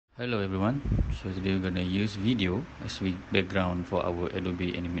Hello everyone, so today we're gonna use video as we background for our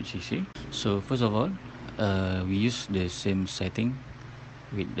Adobe Animate CC. So first of all, we use the same setting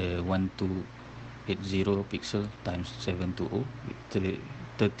with the 1280 pixel times 720 with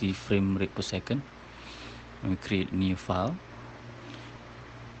 30 frame rate per second. And we create new file.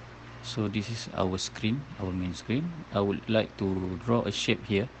 So this is our screen, our main screen. I would like to draw a shape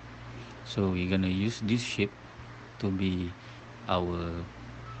here. So we're gonna use this shape to be our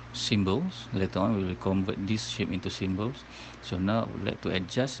symbols. Later on we will convert this shape into symbols. So now I would like to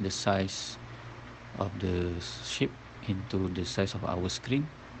adjust the size of the shape into the size of our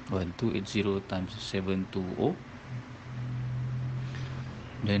screen, 1280 times 720.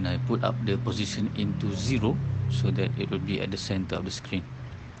 Then I put up the position into 0 so that it will be at the center of the screen.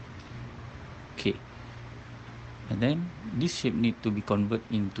 Okay, and then this shape need to be converted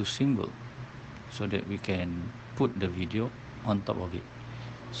into symbol so that we can put the video on top of it.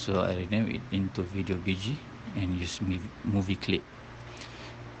 So I rename it into video BG and use movie clip.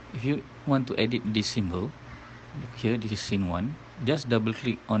 If you want to edit this symbol, here this is scene 1, just double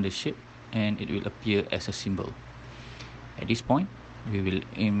click on the shape and it will appear as a symbol. At this point, we will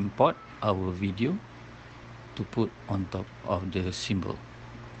import our video to put on top of the symbol.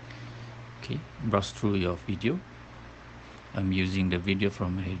 Okay, browse through your video. I'm using the video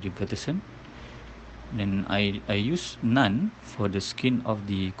from Radio Patterson. Then I use none for the skin of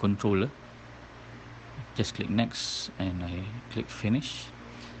the controller. Just click next and I click finish,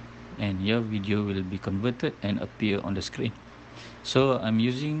 and your video will be converted and appear on the screen. So I'm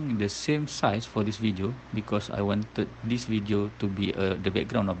using the same size for this video because I wanted this video to be the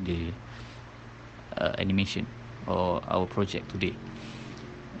background of the animation or our project today.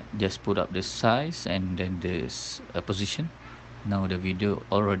 Just put up the size and then the position. Now the video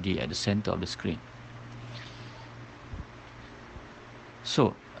already at the center of the screen.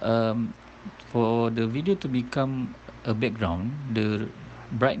 So for the video to become a background, the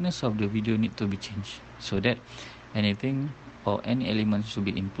brightness of the video need to be changed so that anything or any elements to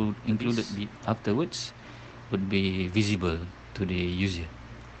be included afterwards would be visible to the user.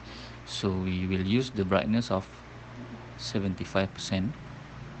 So we will use the brightness of 75%.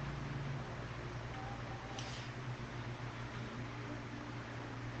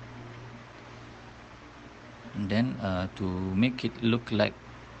 And then to make it look like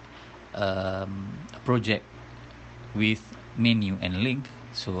a project with menu and link,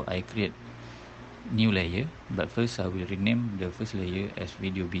 so I create new layer, but first I will rename the first layer as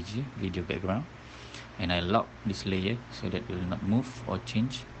video BG, video background, and I lock this layer so that it will not move or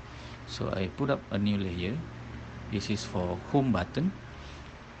change. So I put up a new layer. This is for home button,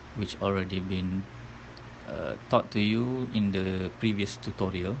 which already been taught to you in the previous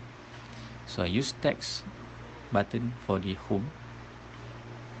tutorial. So I use text button for the home.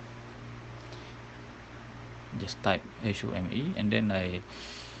 Just type HOME and then I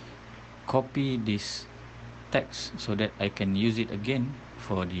copy this text so that I can use it again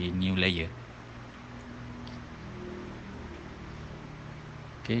for the new layer.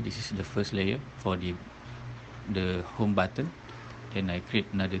 Okay, this is the first layer for the home button. Then I create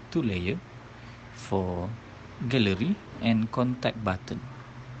another 2 layer for gallery and contact button.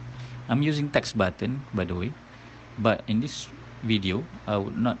 I'm using text button, by the way, but in this video I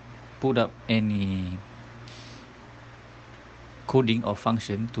would not put up any coding or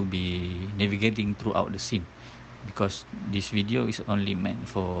function to be navigating throughout the scene, because this video is only meant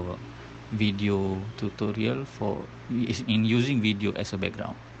for video tutorial for in using video as a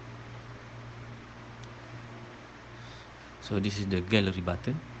background. So this is the gallery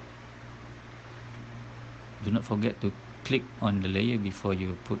button. Do not forget to click on the layer before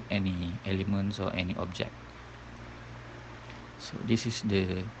you put any elements or any object. So this is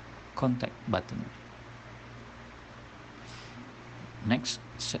the contact button. Next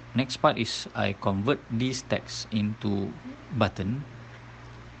part is I convert this text into button.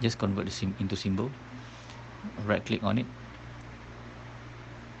 Just convert the into symbol. Right click on it.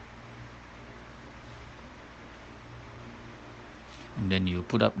 And then you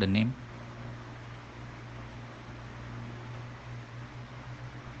put up the name.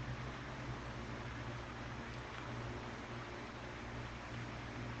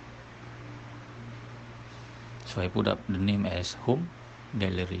 So I put up the name as home,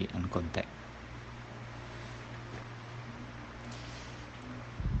 gallery and contact.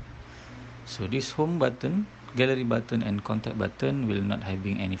 So this home button, gallery button and contact button will not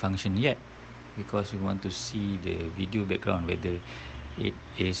having any function yet, because we want to see the video background whether it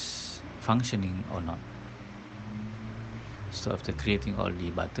is functioning or not. So after creating all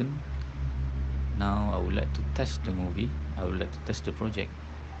the button, now I would like to test the movie. I would like to test the project.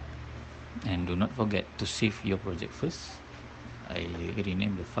 And do not forget to save your project first. I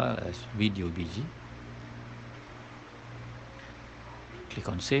rename the file as video bg. Click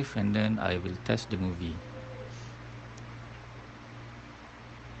on save, and then I will test the movie.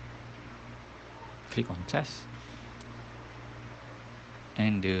 Click on test,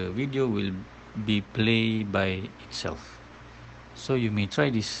 and the video will be played by itself. So you may try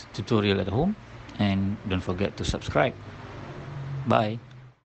this tutorial at home, and don't forget to subscribe. Bye.